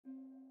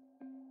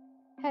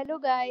Hello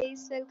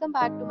guys, welcome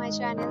back to my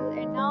channel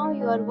and now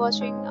you are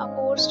watching a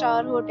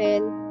 4-star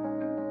hotel.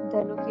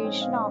 The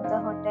location of the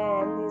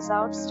hotel is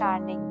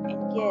outstanding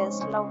and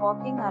guests love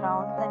walking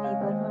around the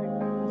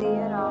neighborhood.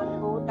 There are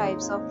 4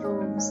 types of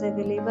rooms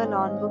available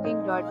on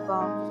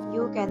booking.com.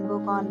 You can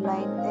book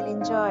online and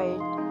enjoy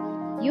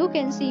it. You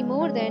can see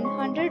more than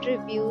 100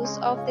 reviews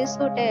of this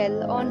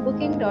hotel on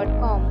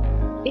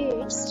booking.com.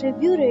 Its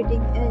review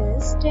rating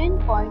is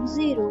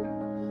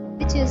 10.0,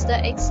 which is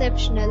the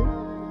exceptional.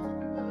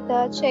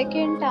 The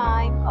check-in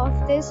time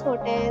of this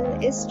hotel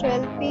is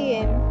 12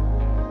 p.m.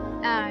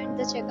 and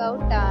the checkout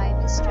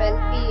time is 12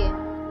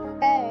 p.m.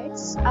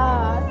 Pets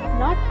are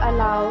not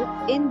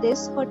allowed in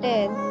this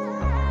hotel.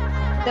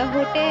 The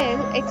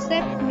hotel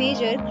accepts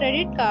major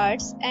credit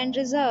cards and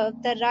reserves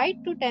the right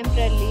to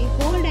temporarily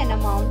hold an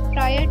amount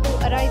prior to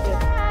arrival.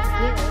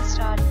 Guests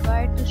are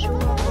required to show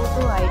a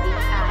photo ID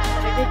and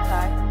credit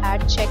card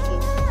at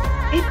check-in.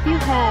 If you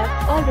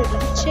have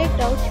already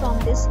checked out from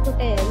this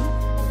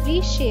hotel,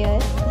 please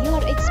share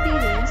your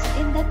experience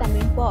in the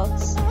comment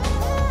box.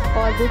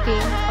 For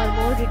booking or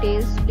more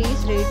details,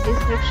 please read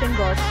description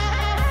box.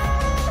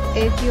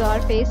 If you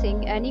are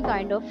facing any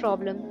kind of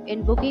problem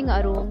in booking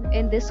a room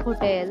in this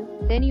hotel,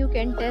 then you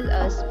can tell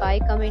us by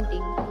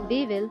commenting.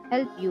 We will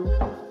help you.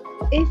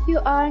 If you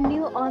are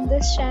new on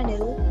this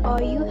channel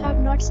or you have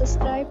not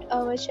subscribed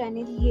our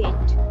channel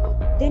yet,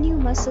 then you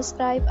must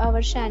subscribe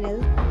our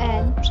channel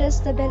and press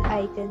the bell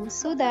icon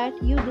so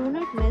that you do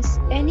not miss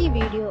any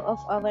video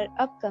of our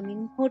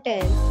upcoming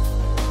hotel.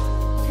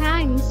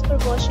 Thanks for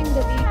watching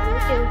the video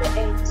till the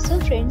end. So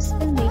friends,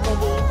 we'll meet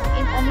again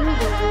in a new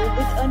video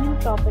with a new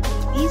property.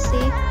 Be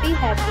safe, be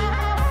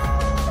happy.